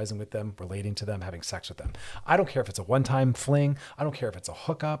socializing with them, relating to them, having sex with them. I don't care if it's a one-time fling. I don't care if it's a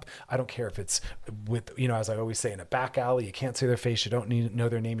hookup. I don't care if it's with, as I always say, in a back alley, you can't see their face. You don't need to know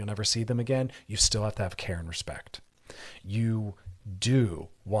their name. You'll never see them again. You still have to have care and respect. You do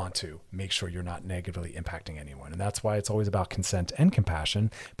want to make sure you're not negatively impacting anyone. And that's why it's always about consent and compassion.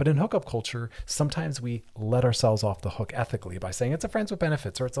 But in hookup culture, sometimes we let ourselves off the hook ethically by saying it's a friends with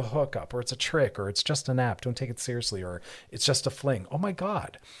benefits, or it's a hookup, or it's a trick, or it's just an app. Don't take it seriously, or it's just a fling. Oh my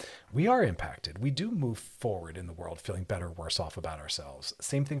God, we are impacted. We do move forward in the world feeling better or worse off about ourselves.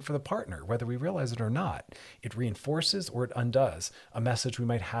 Same thing for the partner, whether we realize it or not. It reinforces or it undoes a message we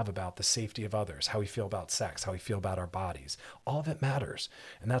might have about the safety of others, how we feel about sex, how we feel about our bodies. All of it matters.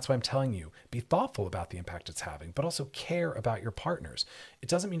 And that's why I'm telling you, be thoughtful about the impact it's having, but also care about your partners. It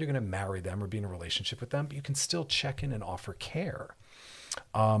doesn't mean you're going to marry them or be in a relationship with them, but you can still check in and offer care.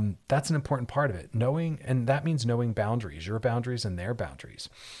 That's an important part of it. And that means knowing boundaries, your boundaries and their boundaries.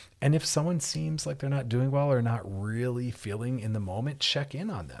 And if someone seems like they're not doing well or not really feeling in the moment, check in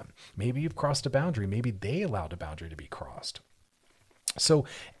on them. Maybe you've crossed a boundary. Maybe they allowed a boundary to be crossed. So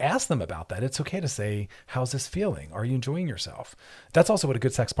ask them about that. It's okay to say, how's this feeling? Are you enjoying yourself? That's also what a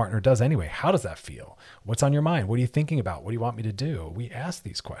good sex partner does anyway. How does that feel? What's on your mind? What are you thinking about? What do you want me to do? We ask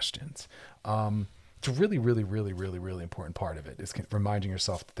these questions. It's a really, really, really, really, really important part of it is reminding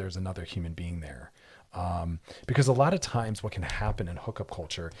yourself that there's another human being there. Because a lot of times what can happen in hookup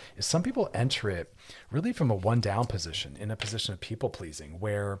culture is some people enter it really from a one down position, in a position of people pleasing,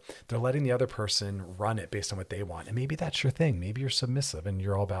 where they're letting the other person run it based on what they want. And maybe that's your thing. Maybe you're submissive and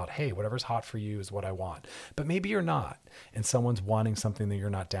you're all about, hey, whatever's hot for you is what I want. But maybe you're not. And someone's wanting something that you're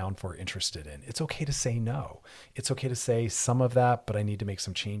not down for, interested in. It's okay to say no. It's okay to say some of that, but I need to make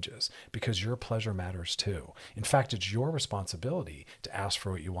some changes, because your pleasure matters too. In fact, it's your responsibility to ask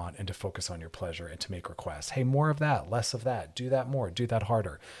for what you want and to focus on your pleasure and to make requests. Hey, more of that, less of that, do that more, do that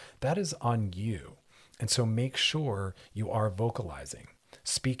harder. That is on you. And so make sure you are vocalizing,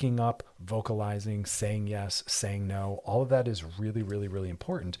 speaking up, vocalizing, saying yes, saying no. All of that is really, really, really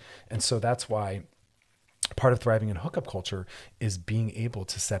important. And so that's why part of thriving in hookup culture is being able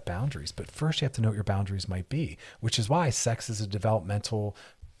to set boundaries. But first you have to know what your boundaries might be, which is why sex is a developmental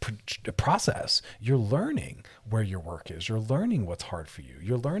process. You're learning where your work is. You're learning what's hard for you.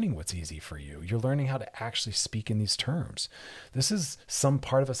 You're learning what's easy for you. You're learning how to actually speak in these terms. This is some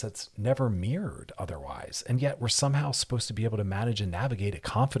part of us that's never mirrored otherwise. And yet we're somehow supposed to be able to manage and navigate it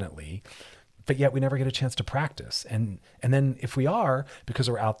confidently, but yet we never get a chance to practice. And then if we are, because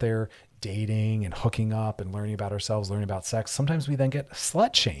we're out there dating and hooking up and learning about ourselves, learning about sex, sometimes we then get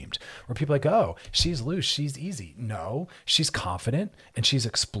slut shamed, where people are like, oh, she's loose, she's easy. No, she's confident and she's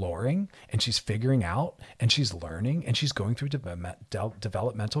exploring and she's figuring out and she's learning and she's going through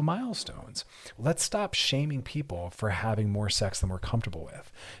developmental milestones. Let's stop shaming people for having more sex than we're comfortable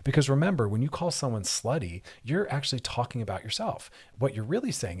with. Because remember, when you call someone slutty, you're actually talking about yourself. What you're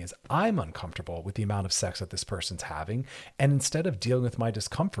really saying is, I'm uncomfortable with the amount of sex that this person's having. And instead of dealing with my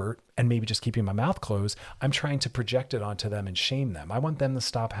discomfort and maybe just keeping my mouth closed, I'm trying to project it onto them and shame them. I want them to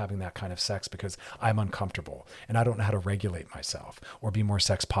stop having that kind of sex because I'm uncomfortable and I don't know how to regulate myself or be more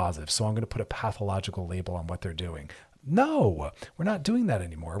sex positive. So I'm going to put a pathological label on what they're doing. No, we're not doing that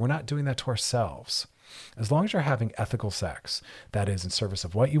anymore. We're not doing that to ourselves. As long as you're having ethical sex, that is in service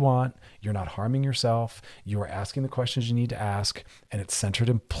of what you want, you're not harming yourself, you are asking the questions you need to ask, and it's centered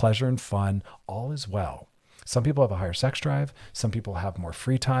in pleasure and fun, all is well. Some people have a higher sex drive. Some people have more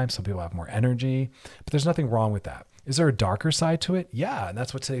free time. Some people have more energy, but there's nothing wrong with that. Is there a darker side to it? Yeah. And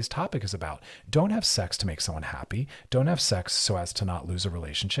that's what today's topic is about. Don't have sex to make someone happy. Don't have sex so as to not lose a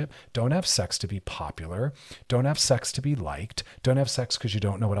relationship. Don't have sex to be popular. Don't have sex to be liked. Don't have sex because you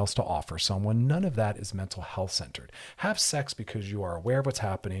don't know what else to offer someone. None of that is mental health centered. Have sex because you are aware of what's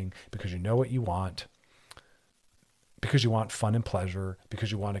happening, because you know what you want, because you want fun and pleasure,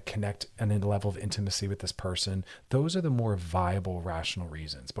 because you want to connect and a level of intimacy with this person. Those are the more viable, rational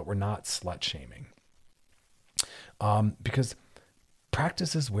reasons, but we're not slut shaming. Because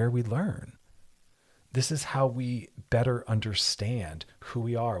practice is where we learn. This is how we better understand who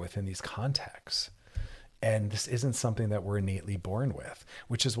we are within these contexts. And this isn't something that we're innately born with,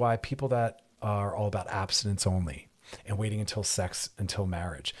 which is why people that are all about abstinence only and waiting until sex, until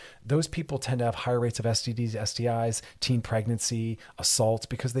marriage, those people tend to have higher rates of STDs, STIs, teen pregnancy, assaults,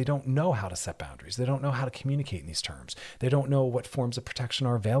 because they don't know how to set boundaries. They don't know how to communicate in these terms. They don't know what forms of protection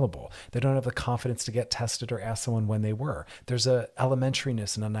are available. They don't have the confidence to get tested or ask someone when they were. There's a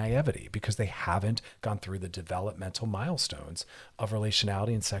elementariness and a naivety because they haven't gone through the developmental milestones of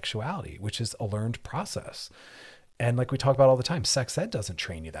relationality and sexuality, which is a learned process. And like we talk about all the time, sex ed doesn't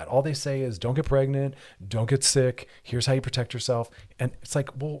train you that. All they say is don't get pregnant, don't get sick. Here's how you protect yourself. And it's like,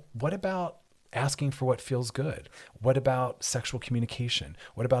 well, what about asking for what feels good? What about sexual communication?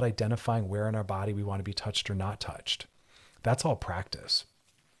 What about identifying where in our body we want to be touched or not touched? That's all practice.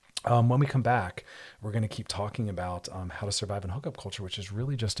 When we come back, we're going to keep talking about how to survive in hookup culture, which is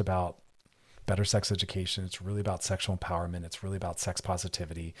really just about better sex education. It's really about sexual empowerment. It's really about sex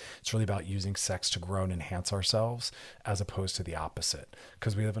positivity. It's really about using sex to grow and enhance ourselves as opposed to the opposite.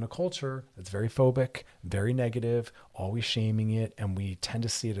 Because we live in a culture that's very phobic, very negative, always shaming it. And we tend to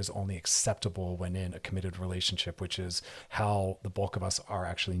see it as only acceptable when in a committed relationship, which is how the bulk of us are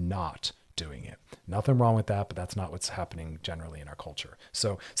actually not doing it. Nothing wrong with that, but that's not what's happening generally in our culture.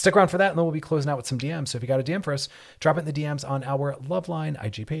 So stick around for that, and then we'll be closing out with some DMs. So if you got a DM for us, drop it in the DMs on our Loveline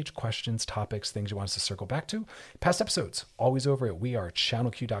IG page. Questions, topics, things you want us to circle back to. Past episodes, always over at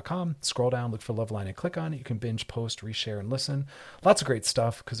wearechannelq.com. Scroll down, look for Loveline, and click on it. You can binge, post, reshare, and listen. Lots of great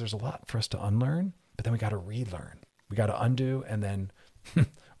stuff because there's a lot for us to unlearn, but then we got to relearn. We got to undo and then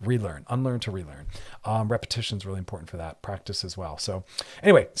relearn, unlearn to relearn. Repetition is really important for that. Practice as well. So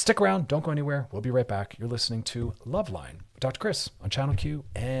anyway, stick around. Don't go anywhere. We'll be right back. You're listening to Loveline with Dr. Chris on Channel Q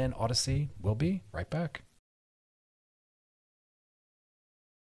and Odyssey. We'll be right back.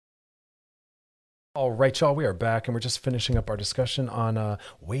 All right, y'all, we are back and we're just finishing up our discussion on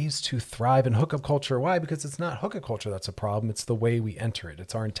ways to thrive in hookup culture. Why? Because it's not hookup culture that's a problem. It's the way we enter it.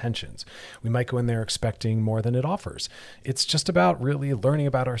 It's our intentions. We might go in there expecting more than it offers. It's just about really learning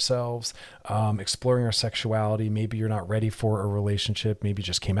about ourselves, exploring our sexuality. Maybe you're not ready for a relationship. Maybe you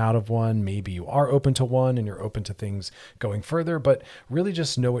just came out of one. Maybe you are open to one and you're open to things going further, but really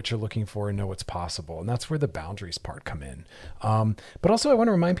just know what you're looking for and know what's possible. And that's where the boundaries part come in. But also I want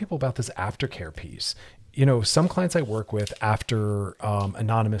to remind people about this aftercare piece. You know, some clients I work with after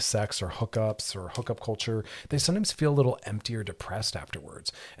anonymous sex or hookups or hookup culture, they sometimes feel a little empty or depressed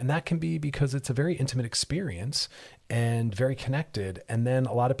afterwards. And that can be because it's a very intimate experience and very connected. And then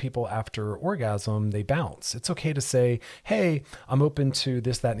a lot of people after orgasm, they bounce. It's okay to say, hey, I'm open to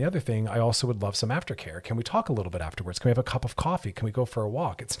this, that, and the other thing. I also would love some aftercare. Can we talk a little bit afterwards? Can we have a cup of coffee? Can we go for a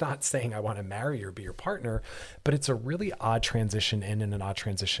walk? It's not saying I want to marry you or be your partner, but it's a really odd transition in and an odd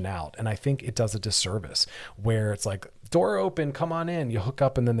transition out. And I think it does a disservice where it's like, door open, come on in, you hook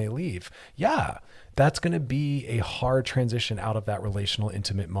up and then they leave. Yeah, that's going to be a hard transition out of that relational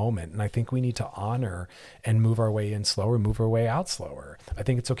intimate moment. And I think we need to honor and move our way in slower, move our way out slower. I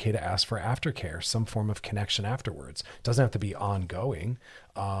think it's okay to ask for aftercare, some form of connection afterwards. It doesn't have to be ongoing,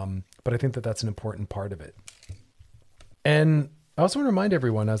 but I think that that's an important part of it. And I also want to remind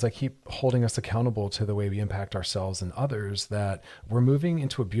everyone, as I keep holding us accountable to the way we impact ourselves and others, that we're moving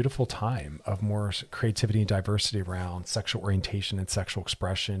into a beautiful time of more creativity and diversity around sexual orientation and sexual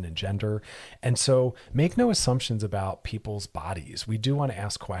expression and gender. And so make no assumptions about people's bodies. We do want to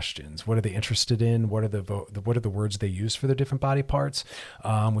ask questions. What are they interested in? What are the words they use for their different body parts?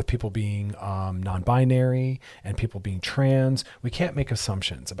 With people being non-binary and people being trans, we can't make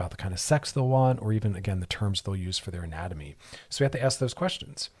assumptions about the kind of sex they'll want or even, again, the terms they'll use for their anatomy. So we have to ask those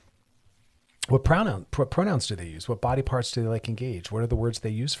questions. What pronouns do they use? What body parts do they like engage? What are the words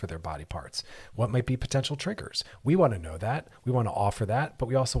they use for their body parts? What might be potential triggers? We want to know that. We want to offer that, but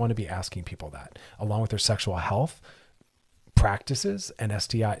we also want to be asking people that, along with their sexual health practices and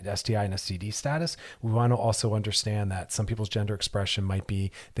STI and STD status. We want to also understand that some people's gender expression might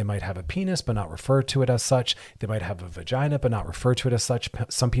be, they might have a penis, but not refer to it as such. They might have a vagina, but not refer to it as such.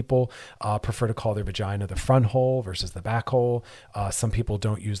 Some people prefer to call their vagina the front hole versus the back hole. Some people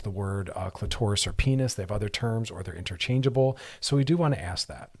don't use the word clitoris or penis. They have other terms or they're interchangeable. So we do want to ask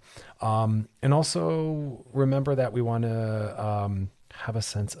that. And also remember that we want to have a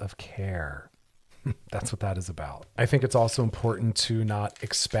sense of care. That's what that is about. I think it's also important to not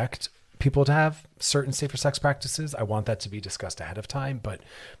expect people to have certain safer sex practices. I want that to be discussed ahead of time, but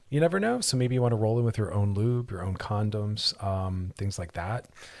you never know. So maybe you want to roll in with your own lube, your own condoms, things like that.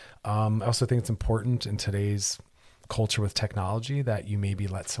 I also think it's important in today's culture with technology that you maybe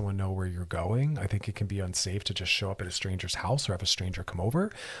let someone know where you're going. I think it can be unsafe to just show up at a stranger's house or have a stranger come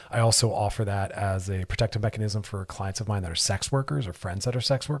over. I also offer that as a protective mechanism for clients of mine that are sex workers or friends that are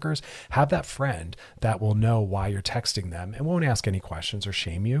sex workers. Have that friend that will know why you're texting them and won't ask any questions or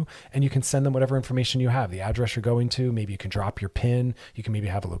shame you. And you can send them whatever information you have, the address you're going to. Maybe you can drop your PIN. You can maybe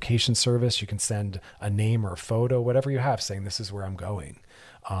have a location service. You can send a name or a photo, whatever you have, saying this is where I'm going.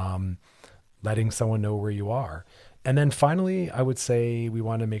 Letting someone know where you are. And then finally, I would say we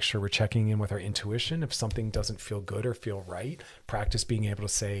want to make sure we're checking in with our intuition. If something doesn't feel good or feel right, practice being able to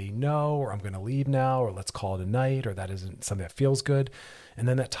say no, or I'm going to leave now, or let's call it a night, or that isn't something that feels good. And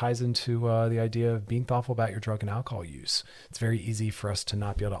then that ties into the idea of being thoughtful about your drug and alcohol use. It's very easy for us to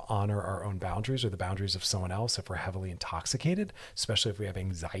not be able to honor our own boundaries or the boundaries of someone else if we're heavily intoxicated, especially if we have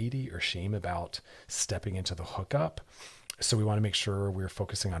anxiety or shame about stepping into the hookup. So we want to make sure we're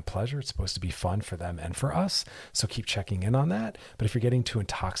focusing on pleasure. It's supposed to be fun for them and for us. So keep checking in on that. But if you're getting too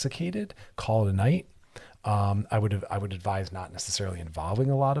intoxicated, call it a night. I would advise not necessarily involving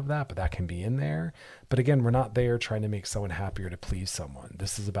a lot of that, but that can be in there. But again, we're not there trying to make someone happy or to please someone.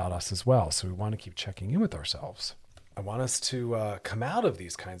 This is about us as well. So we want to keep checking in with ourselves. I want us to come out of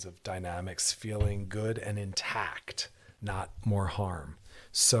these kinds of dynamics feeling good and intact, not more harm.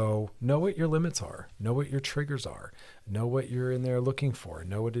 So know what your limits are, know what your triggers are, know what you're in there looking for,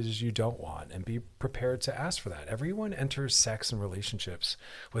 know what it is you don't want, and be prepared to ask for that. Everyone enters sex and relationships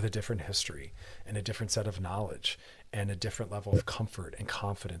with a different history and a different set of knowledge and a different level of comfort and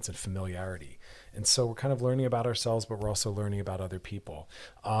confidence and familiarity. And so we're kind of learning about ourselves, but we're also learning about other people.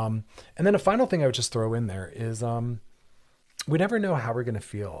 And then a final thing I would just throw in there is we never know how we're going to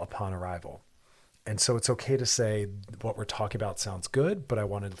feel upon arrival. And so it's okay to say what we're talking about sounds good, but I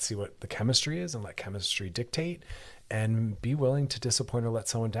wanted to see what the chemistry is and let chemistry dictate, and be willing to disappoint or let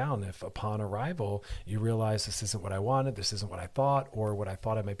someone down if upon arrival you realize this isn't what I wanted, this isn't what I thought, or what I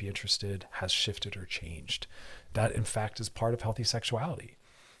thought I might be interested has shifted or changed. That in fact is part of healthy sexuality,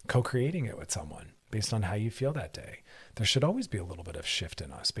 co-creating it with someone based on how you feel that day. There should always be a little bit of shift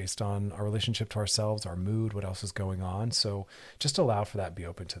in us based on our relationship to ourselves, our mood, what else is going on. So just allow for that, be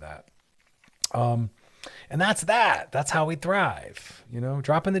open to that. And that's how we thrive.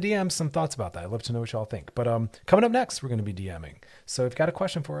 Drop in the DMs some thoughts about that. I'd love to know what y'all think. But coming up next, we're going to be DMing. So if you've got a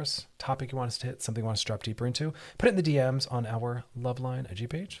question for us, topic you want us to hit, something you want us to drop deeper into, put it in the DMs on our Loveline IG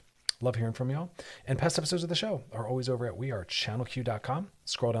page. Love hearing from y'all. And past episodes of the show are always over at wearechannelq.com.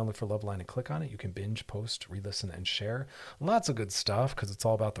 Scroll down, look for Loveline, and click on it. You can binge, post, re-listen, and share. Lots of good stuff because it's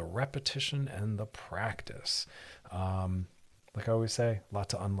all about the repetition and the practice. Like I always say, a lot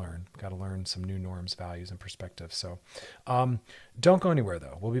to unlearn. Got to learn some new norms, values, and perspectives. So don't go anywhere,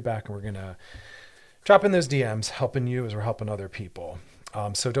 though. We'll be back, and we're going to drop in those DMs, helping you as we're helping other people.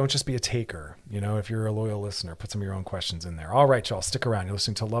 So don't just be a taker. If you're a loyal listener, put some of your own questions in there. All right, y'all, stick around. You're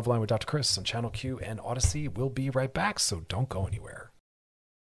listening to Loveline with Dr. Chris on Channel Q and Odyssey. We'll be right back, so don't go anywhere.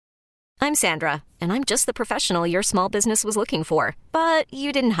 I'm Sandra, and I'm just the professional your small business was looking for. But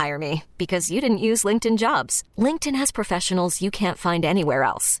you didn't hire me because you didn't use LinkedIn Jobs. LinkedIn has professionals you can't find anywhere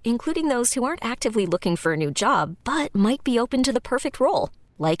else, including those who aren't actively looking for a new job, but might be open to the perfect role,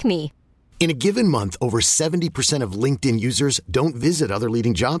 like me. In a given month, over 70% of LinkedIn users don't visit other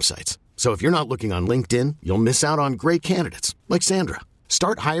leading job sites. So if you're not looking on LinkedIn, you'll miss out on great candidates like Sandra.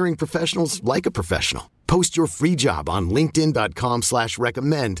 Start hiring professionals like a professional. Post your free job on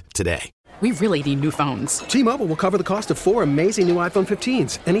linkedin.com/recommend today. We really need new phones. T-Mobile will cover the cost of 4 amazing new iPhone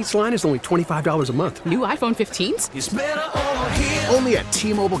 15s, and each line is only $25 a month. New iPhone 15s? It's better over here. Only at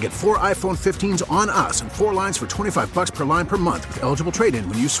T-Mobile, get 4 iPhone 15s on us and 4 lines for $25 per line per month with eligible trade-in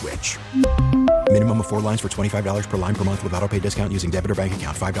when you switch. Minimum of 4 lines for $25 per line per month with autopay discount using debit or bank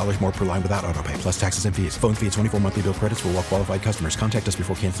account. $5 more per line without autopay, plus taxes and fees. Phone fee at 24 monthly bill credits for well-qualified customers. Contact us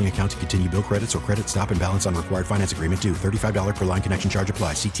before canceling account to continue bill credits or credit stop and balance on required finance agreement due. $35 per line connection charge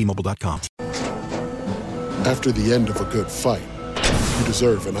applies. See T-Mobile.com. After the end of a good fight, you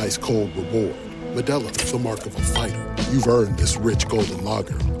deserve an ice-cold reward. Modelo is the mark of a fighter. You've earned this rich golden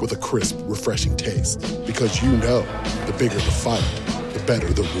lager with a crisp, refreshing taste. Because you know, the bigger the fight, the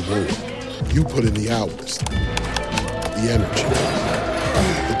better the reward. You put in the hours, the energy,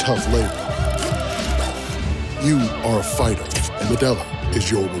 the tough labor. You are a fighter, and Modelo is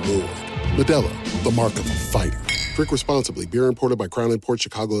your reward. Modelo, the mark of a fighter. Drink responsibly. Beer imported by Crown Imports,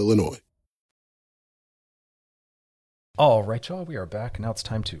 Chicago, Illinois. All right, y'all, we are back. Now it's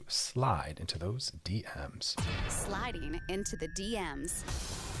time to slide into those DMs. Sliding into the DMs.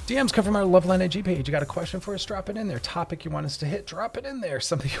 DMs come from our Loveline IG page. You got a question for us? Drop it in there. Topic you want us to hit? Drop it in there.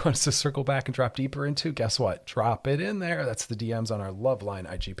 Something you want us to circle back and drop deeper into? Guess what? Drop it in there. That's the DMs on our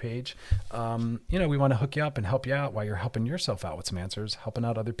Loveline IG page. We want to hook you up and help you out while you're helping yourself out with some answers, helping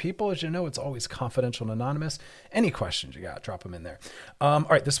out other people. As you know, it's always confidential and anonymous. Any questions you got, drop them in there. All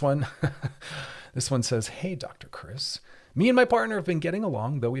right, this one. This one says, "Hey, Dr. Chris, me and my partner have been getting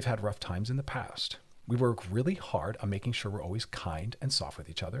along, though we've had rough times in the past. We work really hard on making sure we're always kind and soft with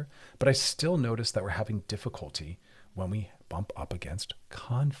each other, but I still notice that we're having difficulty when we bump up against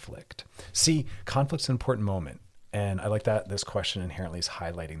conflict." See, conflict's an important moment. And I like that this question inherently is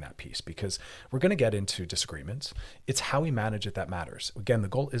highlighting that piece, because we're going to get into disagreements. It's how we manage it that matters. Again, the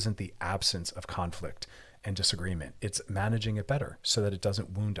goal isn't the absence of conflict and disagreement. It's managing it better so that it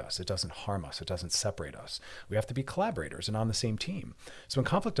doesn't wound us, it doesn't harm us, it doesn't separate us. We have to be collaborators and on the same team. So when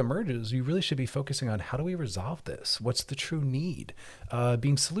conflict emerges, you really should be focusing on how do we resolve this? What's the true need?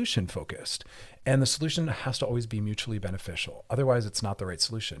 Being solution focused. And the solution has to always be mutually beneficial. Otherwise, it's not the right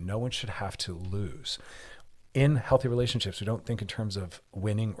solution. No one should have to lose. In healthy relationships, we don't think in terms of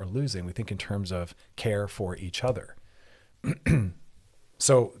winning or losing. We think in terms of care for each other.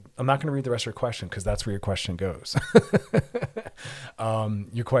 So I'm not going to read the rest of your question because that's where your question goes.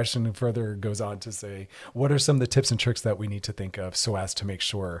 Your question further goes on to say, what are some of the tips and tricks that we need to think of so as to make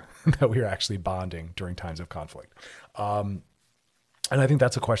sure that we are actually bonding during times of conflict? And I think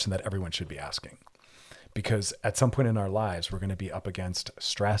that's a question that everyone should be asking. Because at some point in our lives, we're going to be up against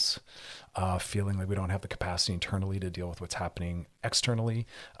stress, feeling like we don't have the capacity internally to deal with what's happening externally.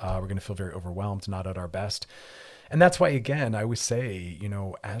 We're going to feel very overwhelmed, not at our best. And that's why, again, I always say,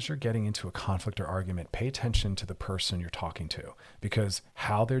 as you're getting into a conflict or argument, pay attention to the person you're talking to, because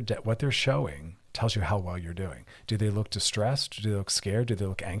what they're showing tells you how well you're doing. Do they look distressed? Do they look scared? Do they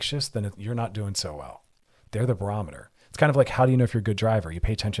look anxious? Then you're not doing so well. They're the barometer. It's kind of like, how do you know if you're a good driver? You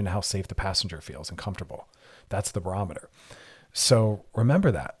pay attention to how safe the passenger feels and comfortable. That's the barometer. So remember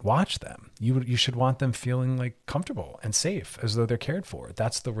that. Watch them. You should want them feeling like comfortable and safe, as though they're cared for.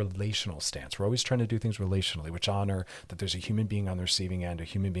 That's the relational stance. We're always trying to do things relationally, which honor that there's a human being on the receiving end, a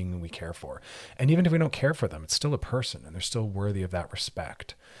human being we care for. And even if we don't care for them, it's still a person and they're still worthy of that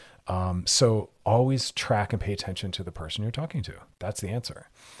respect. So always track and pay attention to the person you're talking to. That's the answer.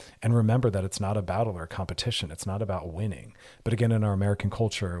 And remember that it's not a battle or a competition. It's not about winning. But again, in our American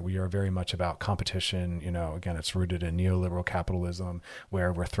culture, we are very much about competition. Again, it's rooted in neoliberal capitalism,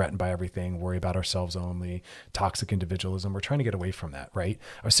 where we're threatened by everything, worry about ourselves only, toxic individualism. We're trying to get away from that, right?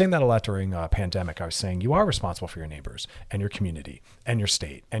 I was saying that a lot during a pandemic. I was saying you are responsible for your neighbors and your community and your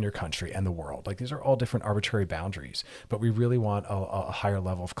state and your country and the world. Like, these are all different arbitrary boundaries, but we really want a higher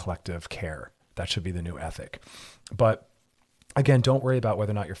level of collective care. That should be the new ethic. But again, don't worry about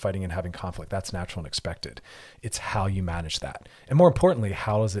whether or not you're fighting and having conflict. That's natural and expected. It's how you manage that. And more importantly,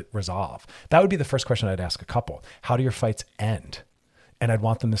 how does it resolve? That would be the first question I'd ask a couple. How do your fights end? And I'd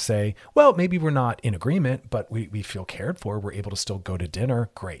want them to say, well, maybe we're not in agreement, but we feel cared for. We're able to still go to dinner.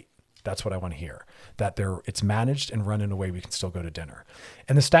 Great. That's what I want to hear, that it's managed and run in a way we can still go to dinner.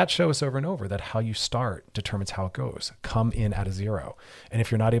 And the stats show us over and over that how you start determines how it goes. Come in at a 0. And if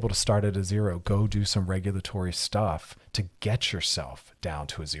you're not able to start at a 0, go do some regulatory stuff to get yourself down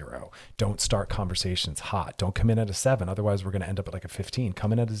to a 0. Don't start conversations hot. Don't come in at a 7. Otherwise, we're going to end up at like a 15.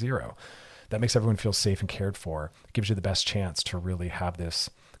 Come in at a 0. That makes everyone feel safe and cared for. It gives you the best chance to really have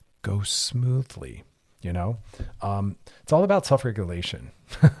this go smoothly. It's all about self-regulation.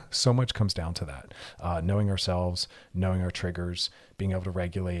 So much comes down to that. Knowing ourselves, knowing our triggers, being able to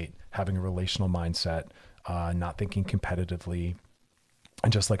regulate, having a relational mindset, not thinking competitively.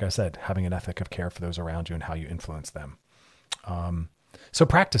 And just like I said, having an ethic of care for those around you and how you influence them. So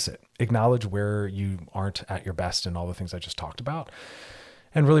practice it. Acknowledge where you aren't at your best and all the things I just talked about.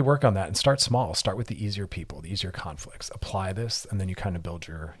 And really work on that and start small. Start with the easier people, the easier conflicts. Apply this, and then you kind of build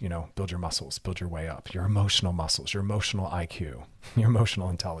your muscles, build your way up, your emotional muscles, your emotional IQ, your emotional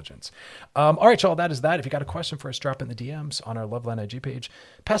intelligence. All right, y'all, that is that. If you got a question for us, drop in the DMs on our Loveline IG page.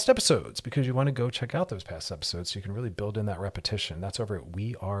 Past episodes, because you want to go check out those past episodes so you can really build in that repetition. That's over at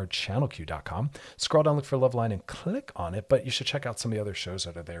wearechannelq.com. Scroll down, look for Loveline, and click on it. But you should check out some of the other shows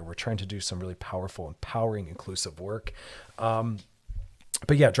that are there. We're trying to do some really powerful, empowering, inclusive work.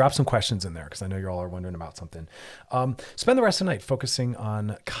 But yeah, drop some questions in there because I know you all are wondering about something. Spend the rest of the night focusing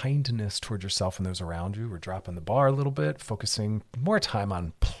on kindness towards yourself and those around you. We're dropping the bar a little bit, focusing more time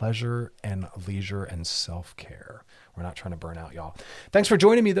on pleasure and leisure and self-care. We're not trying to burn out, y'all. Thanks for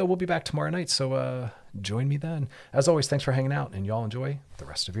joining me, though. We'll be back tomorrow night, so join me then. As always, thanks for hanging out, and y'all enjoy the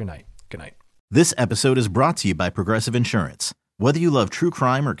rest of your night. Good night. This episode is brought to you by Progressive Insurance. Whether you love true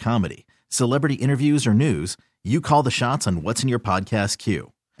crime or comedy, celebrity interviews or news, you call the shots on what's in your podcast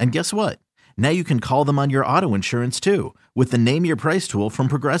queue. And guess what? Now you can call them on your auto insurance too, with the Name Your Price tool from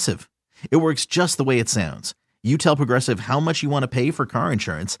Progressive. It works just the way it sounds. You tell Progressive how much you want to pay for car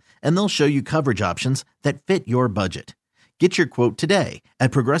insurance, and they'll show you coverage options that fit your budget. Get your quote today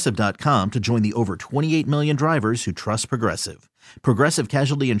at Progressive.com to join the over 28 million drivers who trust Progressive. Progressive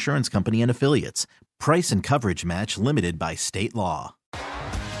Casualty Insurance Company and Affiliates. Price and coverage match limited by state law.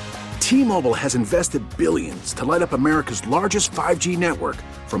 T-Mobile has invested billions to light up America's largest 5G network,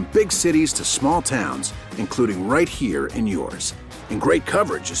 from big cities to small towns, including right here in yours. And great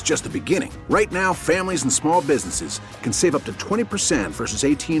coverage is just the beginning. Right now, families and small businesses can save up to 20% versus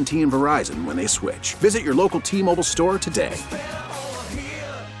AT&T and Verizon when they switch. Visit your local T-Mobile store today.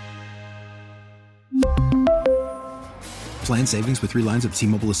 Plan savings with 3 lines of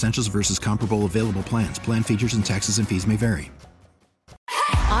T-Mobile Essentials versus comparable available plans. Plan features and taxes and fees may vary.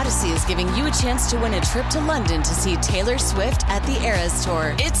 Odyssey is giving you a chance to win a trip to London to see Taylor Swift at the Eras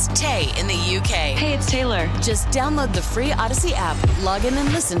Tour. It's Tay in the UK. Hey, it's Taylor. Just download the free Odyssey app, log in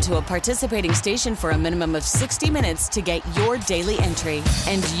and listen to a participating station for a minimum of 60 minutes to get your daily entry.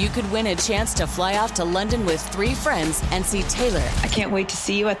 And you could win a chance to fly off to London with 3 friends and see Taylor. I can't wait to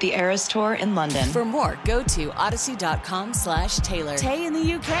see you at the Eras Tour in London. For more, go to odyssey.com/Taylor. Tay in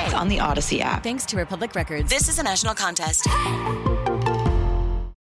the UK. It's on the Odyssey app. Thanks to Republic Records. This is a national contest.